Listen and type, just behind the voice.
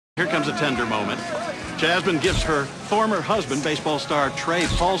Here comes a tender moment. Jasmine gives her former husband, baseball star Trey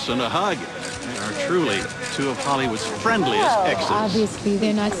Paulson, a hug. They are truly two of Hollywood's friendliest exes. Obviously,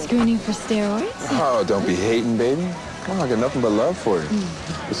 they're not screening for steroids. Oh, don't be hating, baby. Come on, I got nothing but love for you.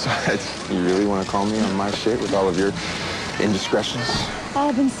 Besides, you really want to call me on my shit with all of your indiscretions?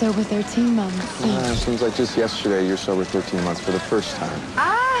 I've been sober 13 months. Seems like just yesterday you're sober 13 months for the first time.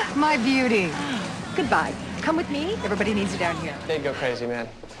 Ah, my beauty. Goodbye. Come with me. Everybody needs you down here. They go crazy, man.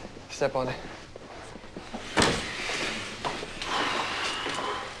 Step on it.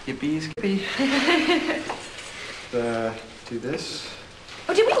 Yippee skippy. Do this.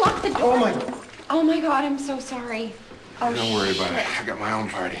 Oh, did we lock the door? Oh my God. Oh my God, I'm so sorry. Oh, Don't worry about it. I got my own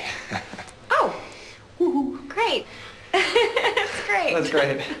party. Oh, great. That's great. That's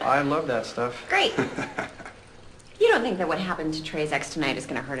great. I love that stuff. Great. You don't think that what happened to Trey's ex tonight is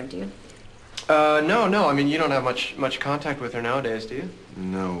going to hurt him, do you? No. I mean, you don't have much contact with her nowadays, do you?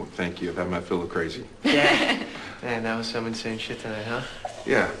 No, thank you. I've had my fill of crazy. Yeah. Man, that was some insane shit tonight, huh?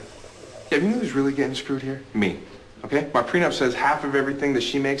 Yeah. Yeah, you know who's really getting screwed here? Me. Okay? My prenup says half of everything that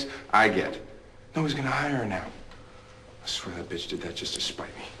she makes, I get. Nobody's gonna hire her now. I swear that bitch did that just to spite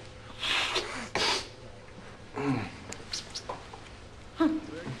me.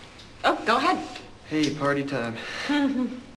 Oh, go ahead. Hey, party time.